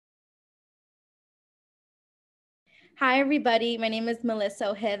Hi, everybody. My name is Melissa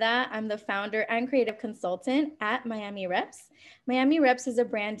Ojeda. I'm the founder and creative consultant at Miami Reps. Miami Reps is a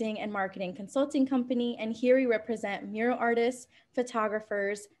branding and marketing consulting company, and here we represent mural artists,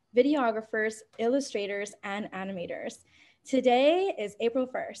 photographers, videographers, illustrators, and animators. Today is April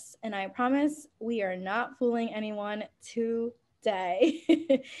 1st, and I promise we are not fooling anyone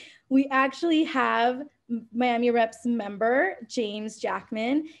today. We actually have Miami Reps member, James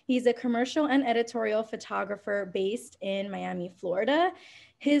Jackman. He's a commercial and editorial photographer based in Miami, Florida.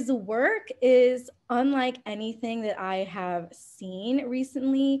 His work is unlike anything that I have seen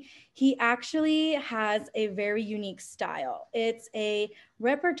recently. He actually has a very unique style. It's a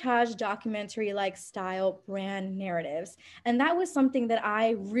reportage documentary like style brand narratives. And that was something that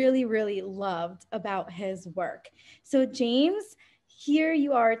I really, really loved about his work. So, James, here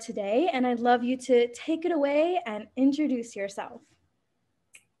you are today, and I'd love you to take it away and introduce yourself.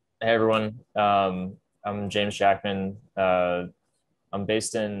 Hey everyone, I'm James Jackman. I'm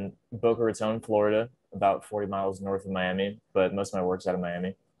based in Boca Raton, Florida, about 40 miles north of Miami, but most of my work's out of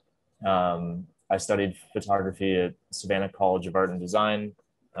Miami. I studied photography at Savannah College of Art and Design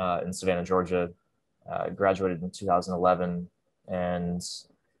in Savannah, Georgia. Graduated in 2011 and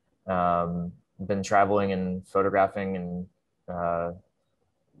been traveling and photographing and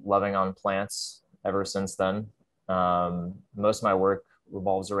loving on plants ever since then. Most of my work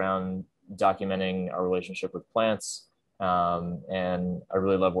revolves around documenting our relationship with plants. And I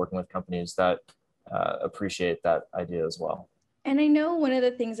really love working with companies that appreciate that idea as well. And I know one of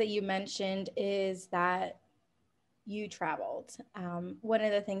the things that you mentioned is that you traveled. One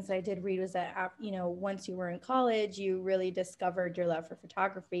of the things that I did read was that, once you were in college, you really discovered your love for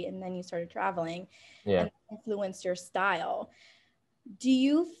photography and then you started traveling Yeah, and influenced your style. Do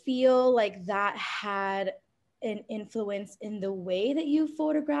you feel like that had an influence in the way that you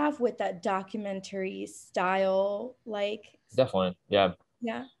photograph with that documentary style? Like, definitely. Yeah.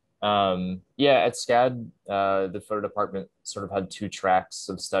 yeah. Yeah, at SCAD, the photo department sort of had two tracks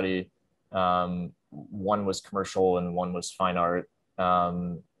of study. One was commercial and one was fine art.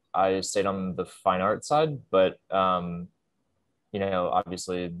 I stayed on the fine art side, but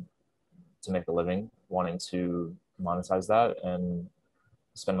obviously to make a living, wanting to monetize that and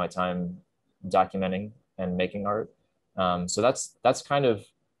spend my time documenting and making art. So that's kind of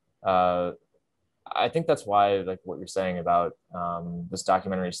I think that's why like what you're saying about this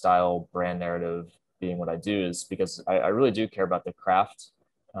documentary style brand narrative being what I do is because I really do care about the craft.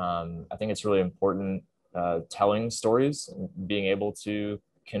 I think it's really important telling stories and being able to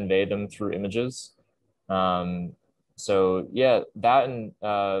convey them through images. Um, so yeah, that and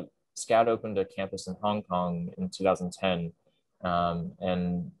SCAD opened a campus in Hong Kong in 2010.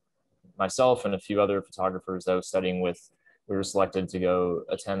 And myself and a few other photographers that I was studying with, we were selected to go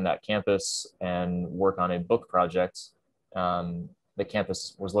attend that campus and work on a book project. The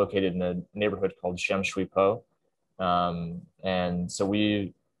campus was located in a neighborhood called Sham Shui Po. And so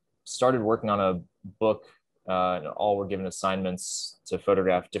we started working on a book, and all were given assignments to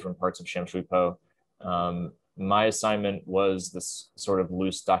photograph different parts of Sham Shui Po. My assignment was this sort of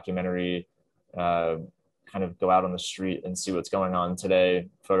loose documentary, kind of go out on the street and see what's going on today,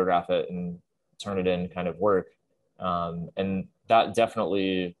 photograph it, and turn it in kind of work. And that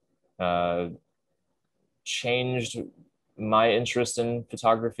definitely uh, changed my interest in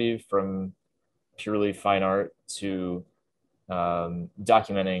photography from purely fine art to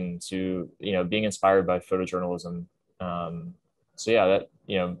documenting to being inspired by photojournalism. So yeah, that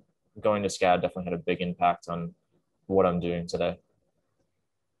going to SCAD definitely had a big impact on what I'm doing today.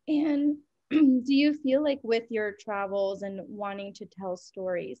 And do you feel like with your travels and wanting to tell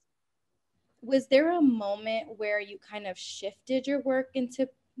stories, was there a moment where you kind of shifted your work into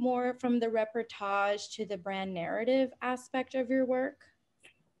more from the reportage to the brand narrative aspect of your work?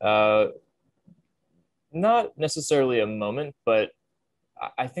 Uh, Not necessarily a moment, but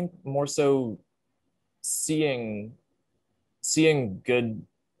I think more so seeing seeing good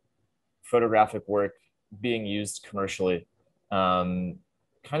photographic work being used commercially, um,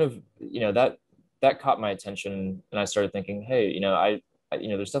 kind of that caught my attention, and I started thinking, hey,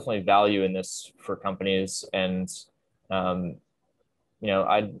 there's definitely value in this for companies, and um,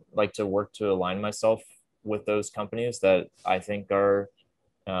 I'd like to work to align myself with those companies that I think are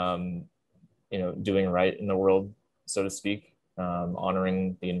um, doing right in the world, so to speak,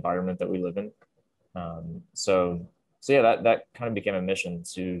 honoring the environment that we live in. So yeah, that kind of became a mission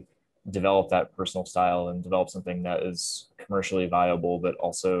to develop that personal style and develop something that is commercially viable, but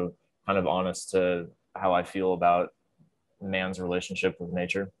also kind of honest to how I feel about man's relationship with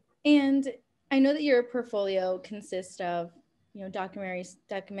nature. And I know that your portfolio consists of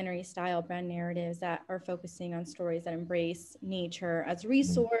documentary style brand narratives that are focusing on stories that embrace nature as a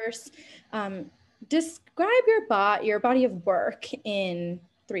resource. Describe your body of work in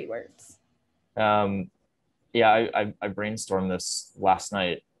 3 words. Yeah, I brainstormed this last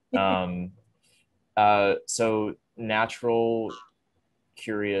night. So natural,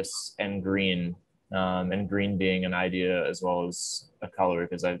 curious, and green. And green being an idea as well as a color,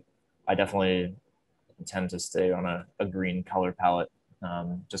 because I definitely tend to stay on a green color palette.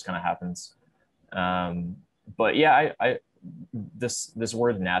 Just kind of happens. Um, but yeah, this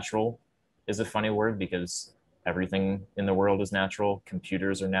word natural is a funny word because everything in the world is natural.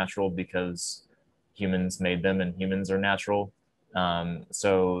 Computers are natural because humans made them, and humans are natural.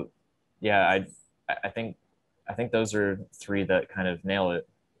 So yeah, I think those are 3 that kind of nail it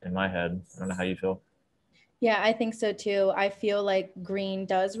in my head. I don't know how you feel. Yeah, I think so too. I feel like green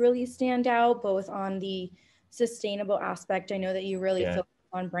does really stand out both on the sustainable aspect. I know that you really Yeah, focus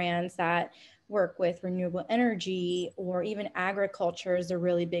on brands that work with renewable energy, or even agriculture is a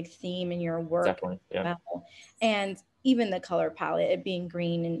really big theme in your work definitely. as Yeah, well. And even the color palette, it being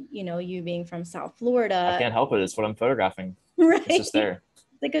green, and you being from South I Florida, can't help it. It's what I'm photographing. It's right? just there.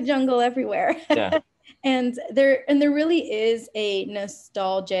 It's like a jungle everywhere. Yeah, And there really is a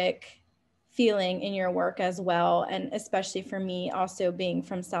nostalgic feeling in your work as well, and especially for me, also being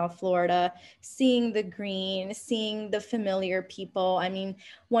from South Florida, seeing the green, seeing the familiar people. I mean,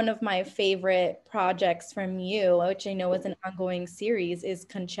 one of my favorite projects from you, which I know is an ongoing series, is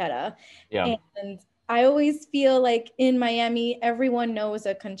Conchetta. yeah, And I always feel like in Miami everyone knows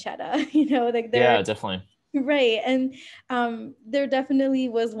a Conchetta. Like they're yeah, definitely. right. And there definitely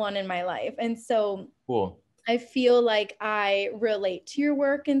was one in my life. And so Cool. I feel like I relate to your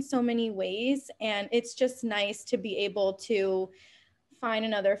work in so many ways. And it's just nice to be able to find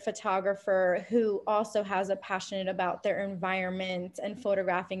another photographer who also has a passionate about their environment and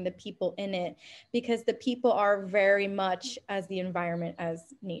photographing the people in it, because the people are very much as the environment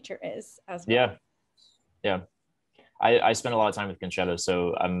as nature is as well. Yeah, yeah. I spent a lot of time with Conchetta,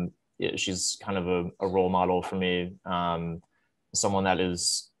 so she's kind of a role model for me. Someone that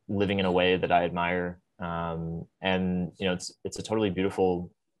is living in a way that I admire. And it's a totally beautiful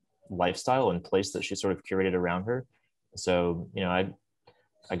lifestyle and place that she sort of curated around her. So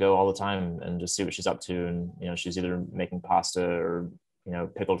I go all the time and just see what she's up to, and she's either making pasta or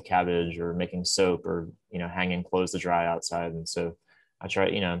pickled cabbage or making soap or hanging clothes to dry outside. And so I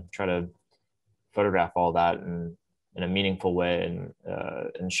try to photograph all that and in a meaningful way,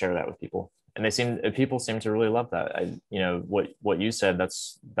 and share that with people. And people seem to really love that. What you said,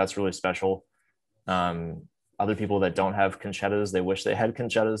 that's really special. Other people that don't have conchettas, they wish they had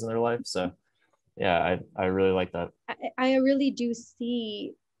conchettas in their life. So yeah, I really like that. I really do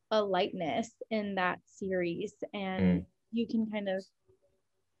see a lightness in that series, and Mm. you can kind of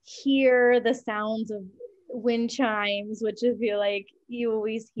hear the sounds of wind chimes, which I feel like you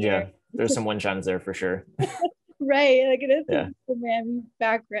always hear. Yeah, there's some wind chimes there for sure. Right, like it is Yeah, the Miami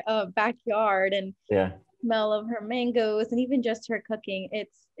backyard, and yeah. smell of her mangoes, and even just her cooking.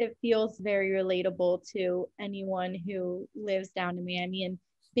 It feels very relatable to anyone who lives down in Miami, and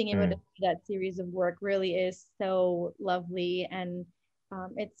being able to Mm. see that series of work really is so lovely. And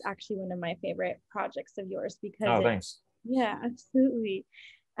it's actually one of my favorite projects of yours because Oh, it, thanks. yeah, absolutely.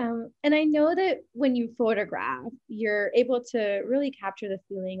 And I know that when you photograph, you're able to really capture the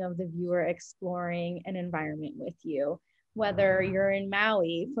feeling of the viewer exploring an environment with you, whether you're in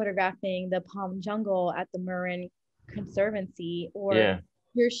Maui photographing the palm jungle at the Marin Conservancy, or Yeah.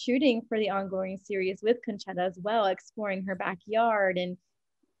 you're shooting for the ongoing series with Conchetta as well, exploring her backyard and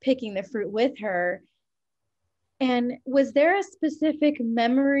picking the fruit with her. And was there a specific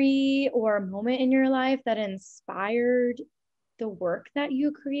memory or moment in your life that inspired the work that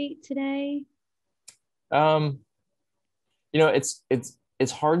you create today? Um,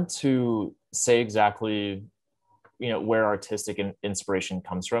 it's hard to say exactly, where artistic inspiration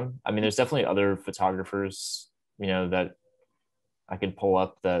comes from. I mean, there's definitely other photographers, that I could pull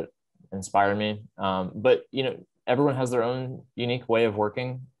up that inspire me. But everyone has their own unique way of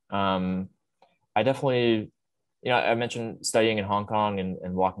working. I definitely, I mentioned studying in Hong Kong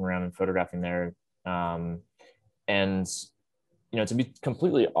and walking around and photographing there. And to be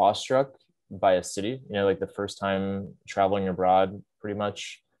completely awestruck by a city, like the first time traveling abroad, pretty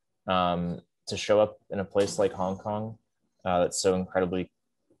much, to show up in a place like Hong Kong, that's so incredibly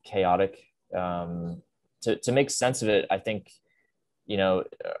chaotic. To make sense of it, I think, you know,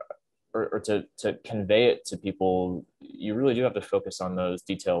 or to convey it to people, you really do have to focus on those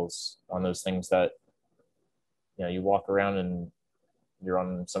details, on those things that, you walk around and you're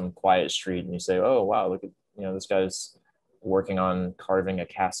on some quiet street and you say, oh, wow, look at, this guy's working on carving a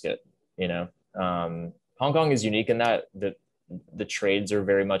casket, you know. Hong Kong is unique in that the trades are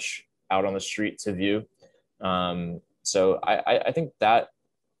very much out on the street to view. So I think that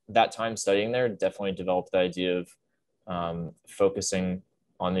time studying there definitely developed the idea of focusing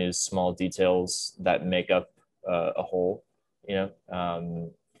on these small details that make up a whole, you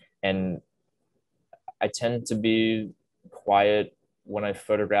know. And I tend to be quiet when I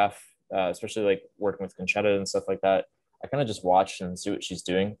photograph, especially like working with Conchetta and stuff like that. I kind of just watch and see what she's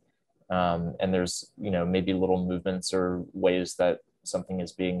doing. And there's, you know, maybe little movements or ways that something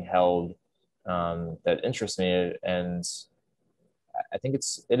is being held that interest me. And I think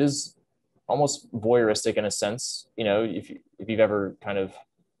it is almost voyeuristic in a sense. You know, if you've ever kind of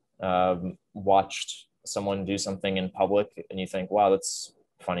watched someone do something in public and you think, wow, that's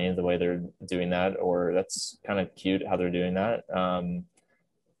funny the way they're doing that, or that's kind of cute how they're doing that.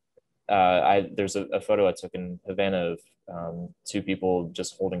 There's a photo I took in Havana of two people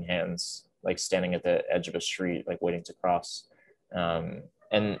just holding hands, like standing at the edge of a street, like waiting to cross. Um,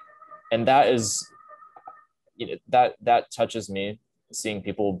 and that is, you know, that touches me, seeing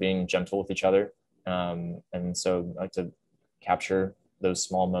people being gentle with each other. And so I like to capture those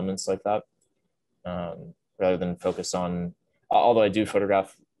small moments like that, rather than focus on, although I do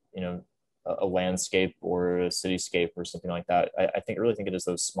photograph, you know, a landscape or a cityscape or something like that. I really think it is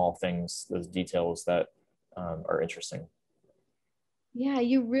those small things, those details that are interesting. Yeah,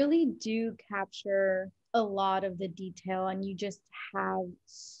 you really do capture a lot of the detail, and you just have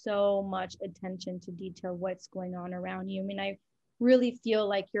so much attention to detail what's going on around you. I mean, I really feel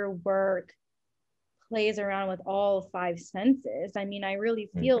like your work plays around with all five senses. I mean, I really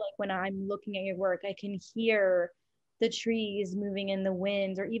feel like when I'm looking at your work, I can hear the trees moving in the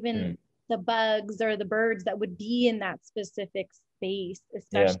wind, or even the bugs or the birds that would be in that specific space, Yeah.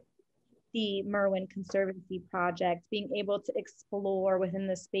 especially the Merwin Conservancy project, being able to explore within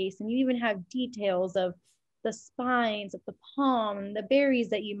the space. And you even have details of the spines of the palm, the berries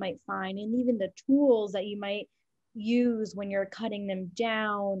that you might find, and even the tools that you might use when you're cutting them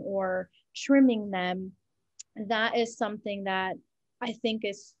down or trimming them. That is something that I think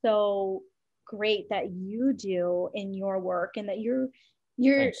is so great that you do in your work, and that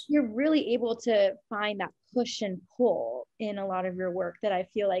Thanks. you're really able to find that push and pull in a lot of your work that I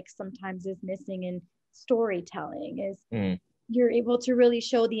feel like sometimes is missing in storytelling. Is you're able to really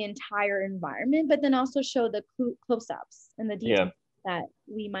show the entire environment, but then also show the close-ups and the details Yeah. that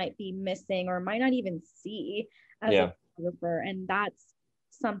we might be missing or might not even see as Yeah. a photographer. And that's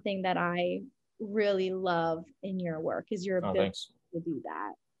something that I really love in your work, is your Oh, ability thanks. to do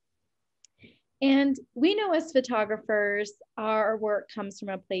that. And we know as photographers, our work comes from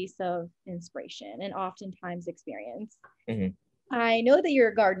a place of inspiration and oftentimes experience. I know that you're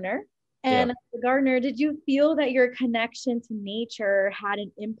a gardener. Yeah. And as a gardener, did you feel that your connection to nature had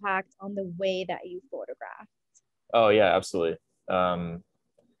an impact on the way that you photograph? Oh, yeah, absolutely.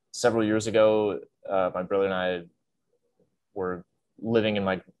 Several years ago, my brother and I were living in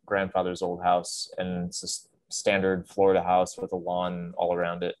my grandfather's old house, and it's a standard Florida house with a lawn all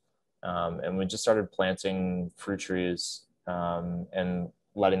around it. And we just started planting fruit trees, and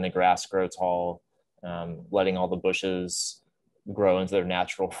letting the grass grow tall, letting all the bushes grow into their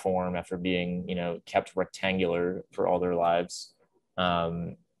natural form after being, you know, kept rectangular for all their lives.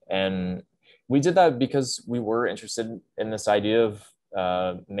 And we did that because we were interested in this idea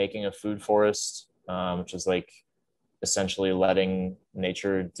of making a food forest, which is like essentially letting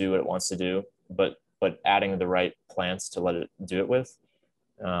nature do what it wants to do, but adding the right plants to let it do it with.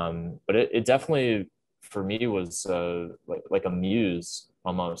 But it definitely for me was like a muse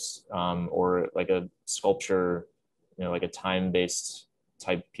almost, or like a sculpture, you know, like a time-based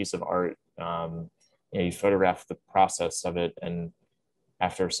type piece of art. You know, you photograph the process of it, and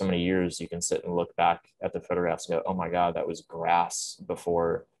after so many years, you can sit and look back at the photographs and go, "Oh my God, that was grass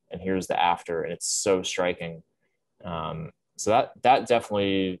before, and here's the after," and it's so striking. So that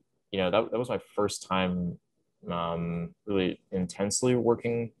definitely, you know, that was my first time really intensely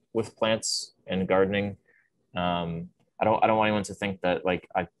working with plants and gardening. I don't want anyone to think that like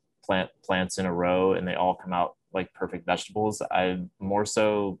I plant plants in a row and they all come out like perfect vegetables. I more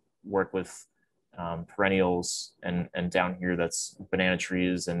so work with perennials, and down here that's banana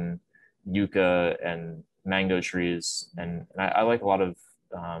trees and yucca and mango trees, and I like a lot of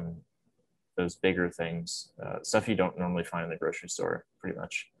those bigger things, stuff you don't normally find in the grocery store, pretty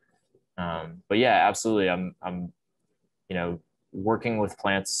much. But yeah, absolutely. I'm, you know, working with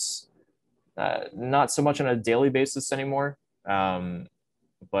plants, not so much on a daily basis anymore.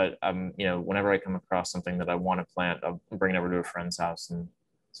 But I'm, you know, whenever I come across something that I want to plant, I'll bring it over to a friend's house and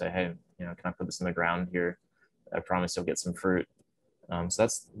say, hey, you know, can I put this in the ground here? I promise you'll get some fruit. So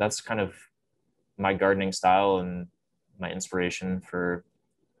that's kind of my gardening style and my inspiration for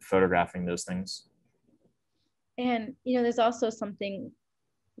photographing those things. And, you know, there's also something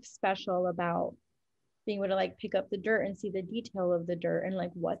special about being able to like pick up the dirt and see the detail of the dirt and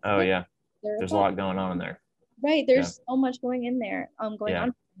like what's Oh yeah, there. there's a lot going on in there. Right. There's so much going in there, going Yeah,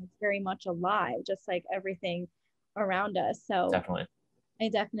 on. It's very much alive, just like everything around us. So definitely. I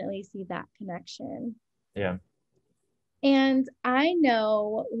definitely see that connection. Yeah. And I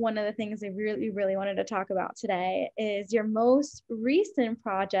know one of the things I really, really wanted to talk about today is your most recent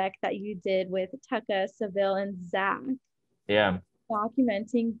project that you did with Tucka, Seville, and Zach. Yeah.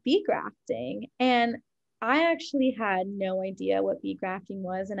 Documenting bee grafting. And I actually had no idea what bee grafting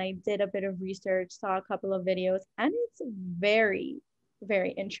was. And I did a bit of research, saw a couple of videos, and it's very,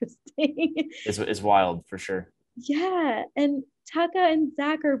 very interesting. It's wild for sure. Yeah. And Tucka and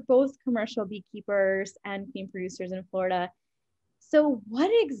Zach are both commercial beekeepers and queen producers in Florida. So, what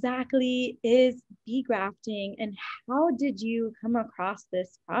exactly is bee grafting and how did you come across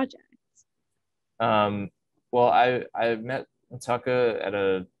this project? Um, well, I met Tucka at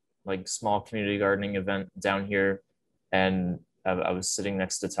a like small community gardening event down here, and I was sitting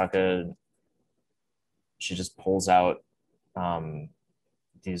next to Tucka. She just pulls out um,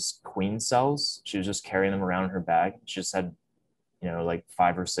 these queen cells. She was just carrying them around in her bag. She just had, like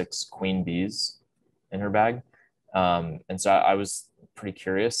 5 or 6 queen bees in her bag. And so I was pretty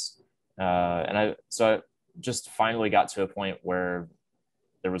curious. And I just finally got to a point where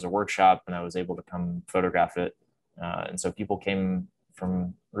there was a workshop and I was able to come photograph it. And so people came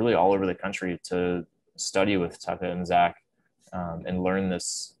from really all over the country to study with Tucka and Zach and learn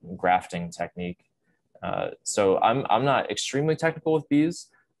this grafting technique. So I'm not extremely technical with bees,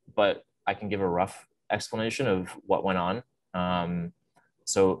 but I can give a rough explanation of what went on.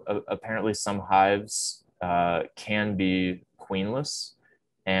 So apparently some hives can be queenless,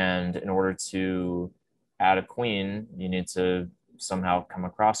 and in order to add a queen, you need to somehow come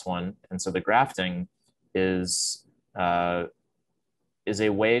across one. And so the grafting is uh, is a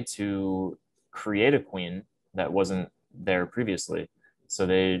way to create a queen that wasn't there previously. So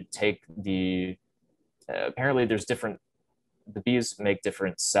they take apparently there's the bees make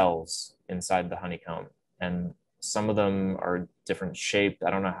different cells inside the honeycomb, and some of them are different shaped. I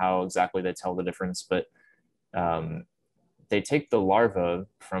don't know how exactly they tell the difference, but um, they take the larva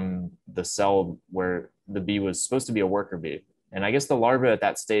from the cell where the bee was supposed to be a worker bee. And I guess the larva at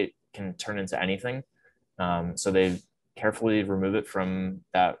that state can turn into anything. So they carefully remove it from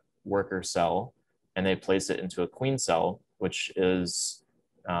that worker cell and they place it into a queen cell, which is,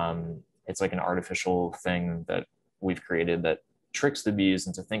 it's like an artificial thing that we've created that tricks the bees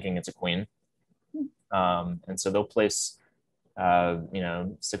into thinking it's a queen. And so they'll place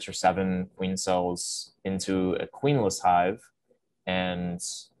 6 or 7 queen cells into a queenless hive. And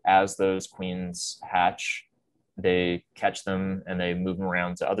as those queens hatch, they catch them and they move them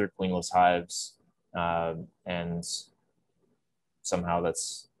around to other queenless hives. And somehow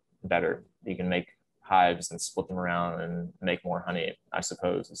that's better. You can make hives and split them around and make more honey, I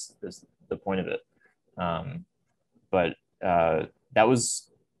suppose, is the point of it. But that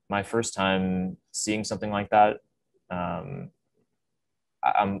was my first time seeing something like that. I'm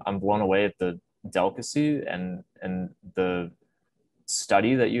blown away at the delicacy and the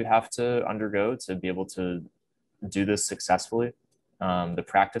study that you have to undergo to be able to do this successfully. The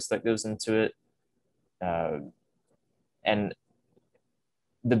practice that goes into it, and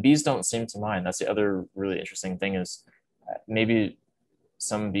the bees don't seem to mind. That's the other really interesting thing is maybe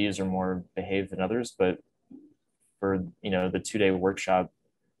some bees are more behaved than others, but for the 2-day workshop,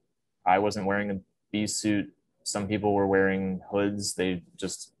 I wasn't wearing a bee suit. Some people were wearing hoods. They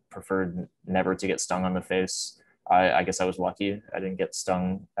just preferred never to get stung on the face. I guess I was lucky. I didn't get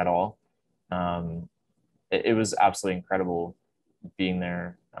stung at all. It was absolutely incredible being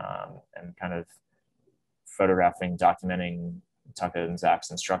there and kind of photographing, documenting Tucka and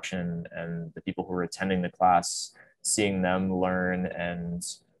Zach's instruction and the people who were attending the class, seeing them learn and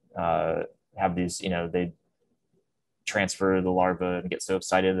have these, they transfer the larva and get so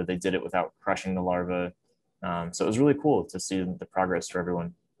excited that they did it without crushing the larva. So it was really cool to see the progress for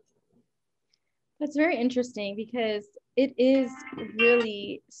everyone. That's very interesting because it is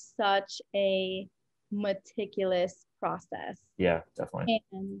really such a meticulous process. Yeah, definitely.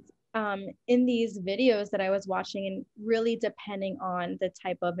 And in these videos that I was watching, and really depending on the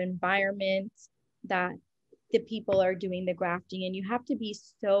type of environment that the people are doing the grafting, and you have to be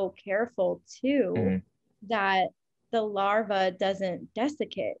so careful too that the larva doesn't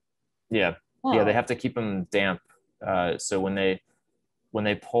desiccate. Yeah, yeah, they have to keep them damp. So when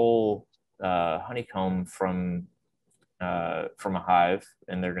they pull honeycomb from a hive,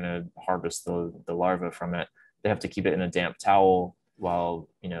 and they're going to harvest the larva from it. They have to keep it in a damp towel while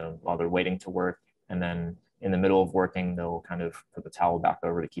they're waiting to work, and then in the middle of working, they'll kind of put the towel back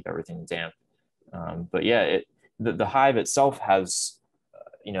over to keep everything damp. But yeah, the hive itself has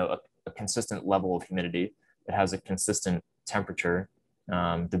a consistent level of humidity. It has a consistent temperature.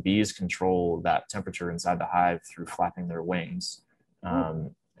 The bees control that temperature inside the hive through flapping their wings.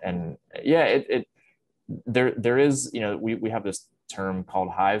 And yeah, there is, we have this term called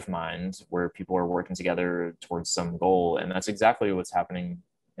hive mind, where people are working together towards some goal. And that's exactly what's happening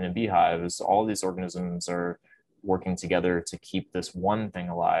in a beehive. Is all these organisms are working together to keep this one thing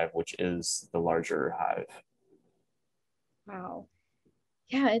alive, which is the larger hive. Wow.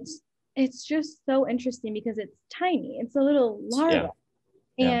 Yeah, it's just so interesting because it's tiny. It's a little larva.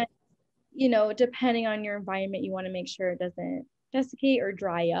 Yeah. And depending on your environment, you want to make sure it doesn't desiccate or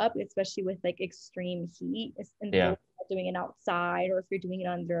dry up, especially with like extreme heat. And so doing it outside, or if you're doing it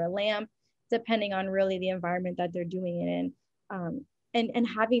under a lamp, depending on really the environment that they're doing it in. And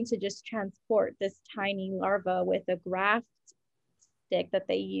having to just transport this tiny larva with a graft stick that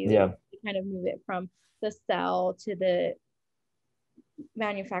they use to kind of move it from the cell to the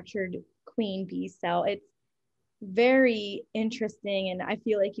manufactured queen bee cell. It's very interesting, and I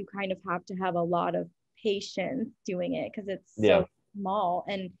feel like you kind of have to have a lot of patience doing it because it's so small,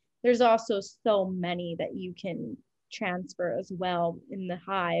 and there's also so many that you can transfer as well in the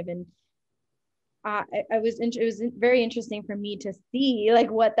hive. And it was very interesting for me to see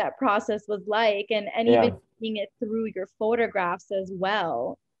like what that process was like, and even seeing it through your photographs as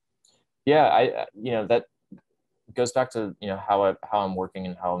well. I that goes back to how I'm working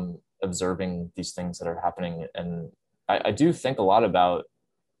and how I'm observing these things that are happening. And I do think a lot about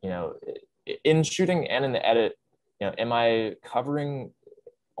in shooting and in the edit, am I covering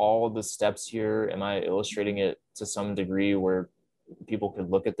all the steps here? Am I illustrating it to some degree where people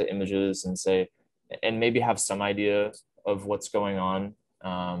could look at the images and say, and maybe have some idea of what's going on?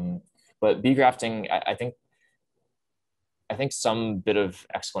 But bee grafting, I think some bit of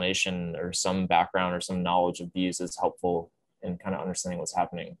explanation or some background or some knowledge of bees is helpful in kind of understanding what's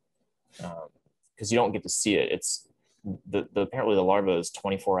happening, because you don't get to see it. It's apparently the larva is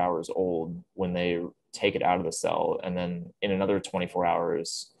 24 hours old when they take it out of the cell, and then in another 24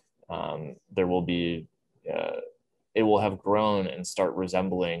 hours, there will be it will have grown and start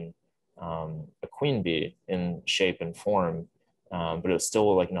resembling a queen bee in shape and form, but it's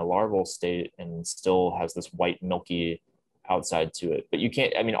still like in a larval state and still has this white milky outside to it. But you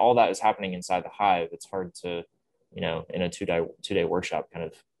can't, I mean, all that is happening inside the hive. It's hard to, in a two-day workshop kind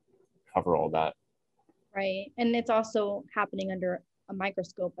of cover all that. Right. And it's also happening under a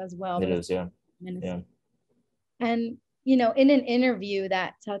microscope as well. It is, yeah. And, in an interview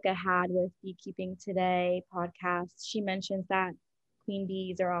that Tucka had with Beekeeping Today podcast, she mentions that queen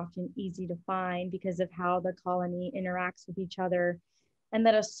bees are often easy to find because of how the colony interacts with each other, and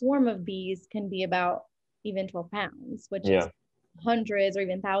that a swarm of bees can be about even 12 pounds, which is hundreds or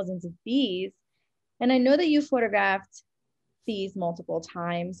even thousands of bees. And I know that you photographed bees multiple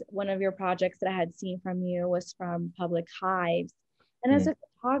times. One of your projects that I had seen from you was from public hives. And as a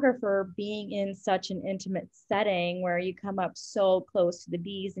photographer, being in such an intimate setting where you come up so close to the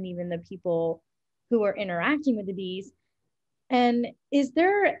bees and even the people who are interacting with the bees, and is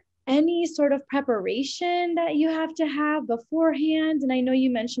there any sort of preparation that you have to have beforehand? And I know you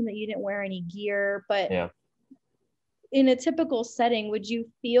mentioned that you didn't wear any gear, but in a typical setting, would you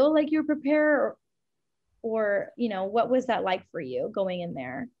feel like you're prepared, or what was that like for you going in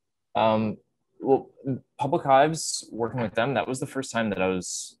there? Well, public hives, working with them, that was the first time that I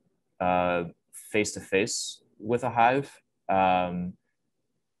was face to face with a hive. And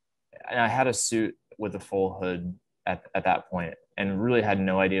I had a suit with a full hood at that point, and really had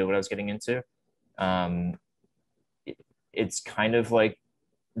no idea what I was getting into. It's kind of like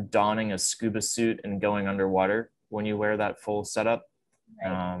donning a scuba suit and going underwater when you wear that full setup.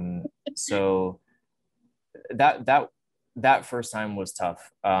 So that first time was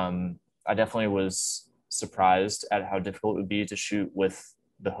tough. I definitely was surprised at how difficult it would be to shoot with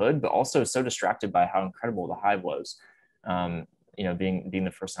the hood, but also so distracted by how incredible the hive was. Being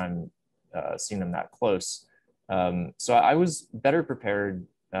the first time seeing them that close. So I was better prepared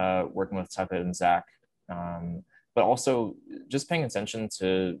working with Tucka and Zach, but also just paying attention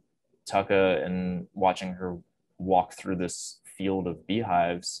to Tucka and watching her walk through this field of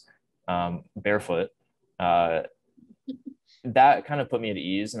beehives barefoot. That kind of put me at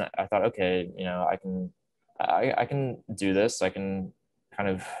ease, and I thought, okay, I can do this. I can kind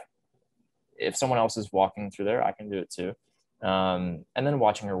of, if someone else is walking through there, I can do it too. And then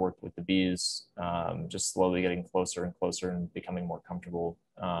watching her work with the bees, just slowly getting closer and closer and becoming more comfortable.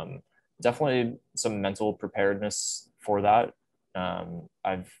 Definitely some mental preparedness for that.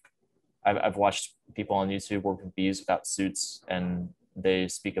 I've watched people on YouTube work with bees without suits, and they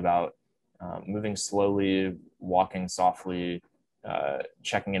speak about moving slowly, walking softly,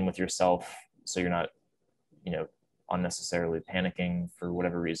 checking in with yourself so you're not, you know, unnecessarily panicking for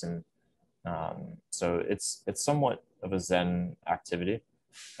whatever reason. So it's somewhat of a Zen activity.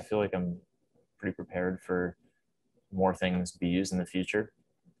 I feel like I'm pretty prepared for more things bees in the future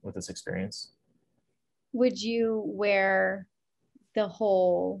with this experience. Would you wear the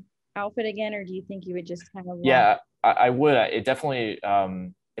whole outfit again, or do you think you would just kind of want? Yeah, I would. It definitely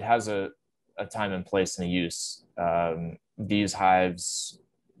it has a time and place and a use. These hives,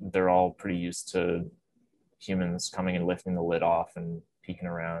 they're all pretty used to humans coming and lifting the lid off and peeking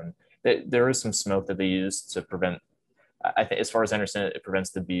around. There is some smoke that they use to prevent. I think, as far as I understand it, it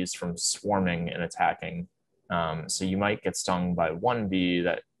prevents the bees from swarming and attacking. So you might get stung by one bee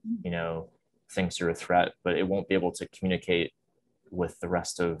that, you know, thinks you're a threat, but it won't be able to communicate with the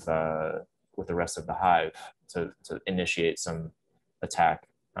rest of the hive to initiate some attack,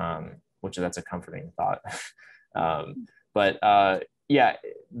 which that's a comforting thought. But yeah,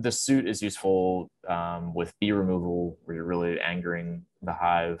 the suit is useful with bee removal, where you're really angering the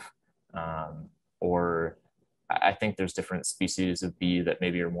hive, or I think there's different species of bee that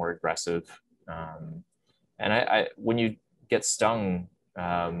maybe are more aggressive. And when you get stung,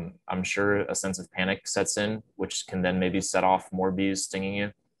 I'm sure a sense of panic sets in, which can then maybe set off more bees stinging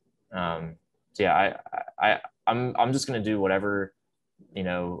you. So yeah, I'm just gonna do whatever, you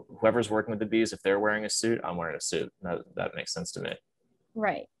know, whoever's working with the bees. If they're wearing a suit, I'm wearing a suit. That makes sense to me.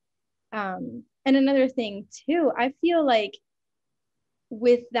 Right. And another thing too, I feel like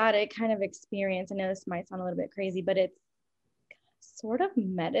with that it kind of experience, I know this might sound a little bit crazy, but it's sort of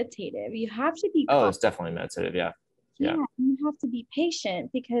meditative. You have to be Oh, calm. it's definitely meditative. Yeah, yeah, Yeah, you have to be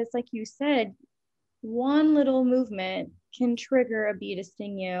patient because, like you said, one little movement can trigger a bee to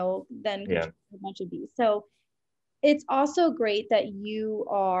sting you, then can yeah, trigger a bunch of bees. So it's also great that you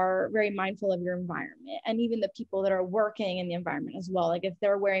are very mindful of your environment and even the people that are working in the environment as well. Like if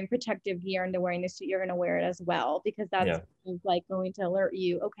they're wearing protective gear and they're wearing the suit, you're going to wear it as well, because that's yeah, like going to alert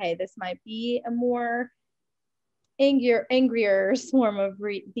you, okay, this might be a more angrier swarm of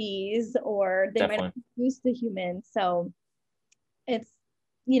bees, or they might definitely. not be used to humans. So it's,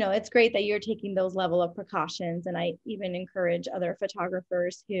 it's great that you're taking those level of precautions. And I even encourage other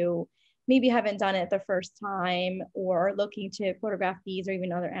photographers who maybe haven't done it the first time or are looking to photograph bees or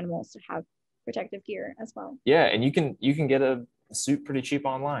even other animals to have protective gear as well. Yeah, and you can get a suit pretty cheap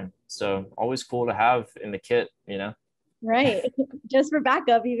online, so always cool to have in the kit, you know. Right. Just for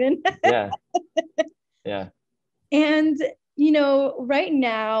backup even. Yeah, yeah. And right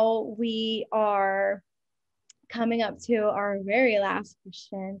now we are coming up to our very last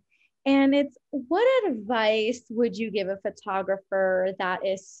question. And it's, what advice would you give a photographer that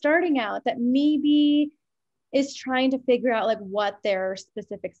is starting out, that maybe is trying to figure out like what their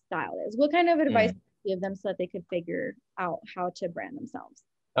specific style is? What kind of advice Mm. would you give them so that they could figure out how to brand themselves?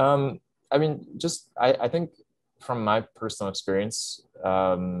 Um, I mean, just I think from my personal experience,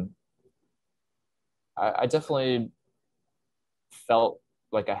 I definitely felt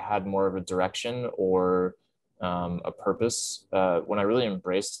like I had more of a direction or a purpose when I really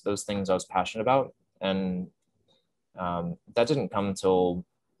embraced those things I was passionate about, and that didn't come until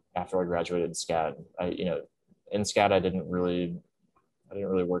after I graduated SCAD. In SCAD, I didn't really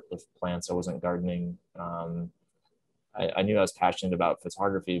work with plants. I wasn't gardening. I knew I was passionate about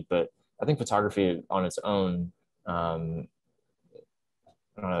photography, but I think photography on its own, um,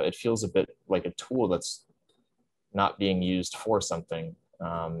 I don't know, it feels a bit like a tool that's not being used for something.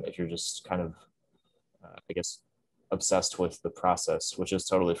 If you're just kind of, I guess, obsessed with the process, which is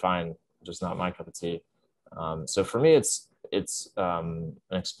totally fine, just not my cup of tea. So for me, it's an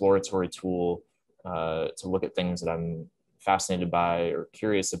exploratory tool to look at things that I'm fascinated by or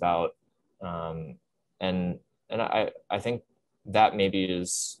curious about, um, and I think that maybe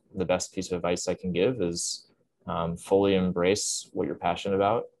is the best piece of advice I can give is fully embrace what you're passionate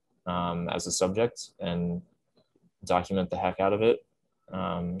about as a subject and document the heck out of it.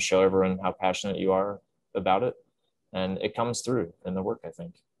 Show everyone how passionate you are about it, and it comes through in the work, I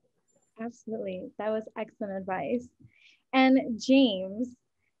think. Absolutely. That was excellent advice. And James,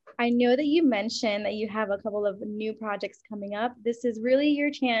 I know that you mentioned that you have a couple of new projects coming up. This is really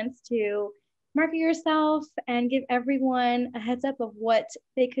your chance to market yourself and give everyone a heads up of what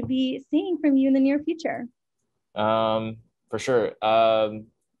they could be seeing from you in the near future. For sure.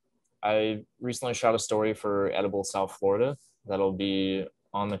 I recently shot a story for Edible South Florida. that'll be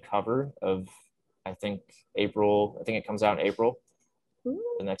on the cover of, I think April. I think it comes out in April, Ooh,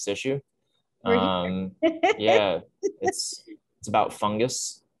 the next issue. we're here. Yeah, it's about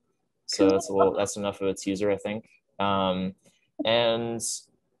fungus, so Cool. that's enough of a teaser, I think. And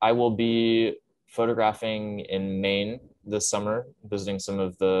I will be photographing in Maine this summer, visiting some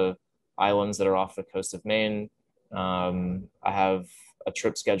of the islands that are off the coast of Maine. I have a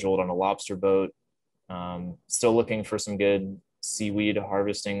trip scheduled on a lobster boat. Still looking for some good seaweed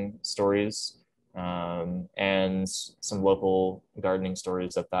harvesting stories, and some local gardening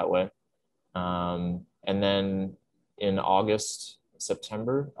stories up that way. And then in August,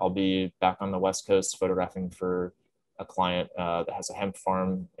 September, I'll be back on the West Coast photographing for a client that has a hemp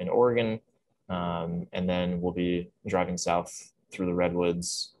farm in Oregon. And then we'll be driving south through the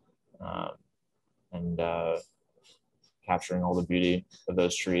redwoods, and capturing all the beauty of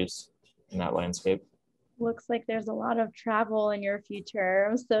those trees in that landscape. Looks like there's a lot of travel in your future.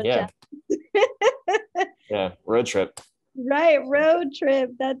 I'm so Yeah. jealous. Yeah, road trip. Right, road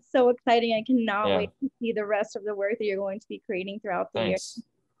trip. That's so exciting. I cannot Yeah. wait to see the rest of the work that you're going to be creating throughout the year. Thanks.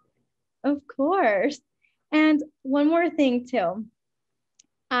 Of course. And one more thing, too.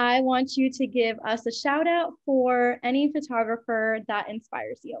 I want you to give us a shout out for any photographer that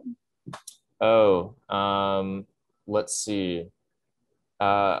inspires you. Oh, let's see.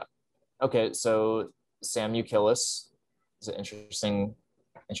 Okay, so Sam Ukillis is an interesting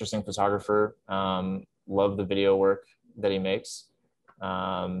photographer. Love the video work that he makes.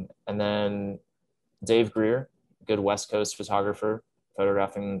 And then Dave Greer, good West Coast photographer,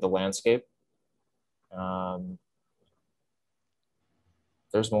 photographing the landscape.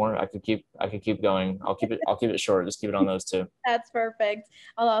 There's more. I could keep going. I'll keep it short. Just keep it on those two. That's perfect.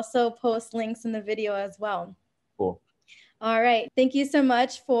 I'll also post links in the video as well. Cool. All right. Thank you so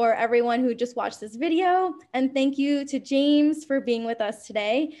much for everyone who just watched this video. And thank you to James for being with us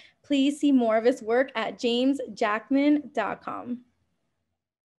today. Please see more of his work at jamesjackman.com.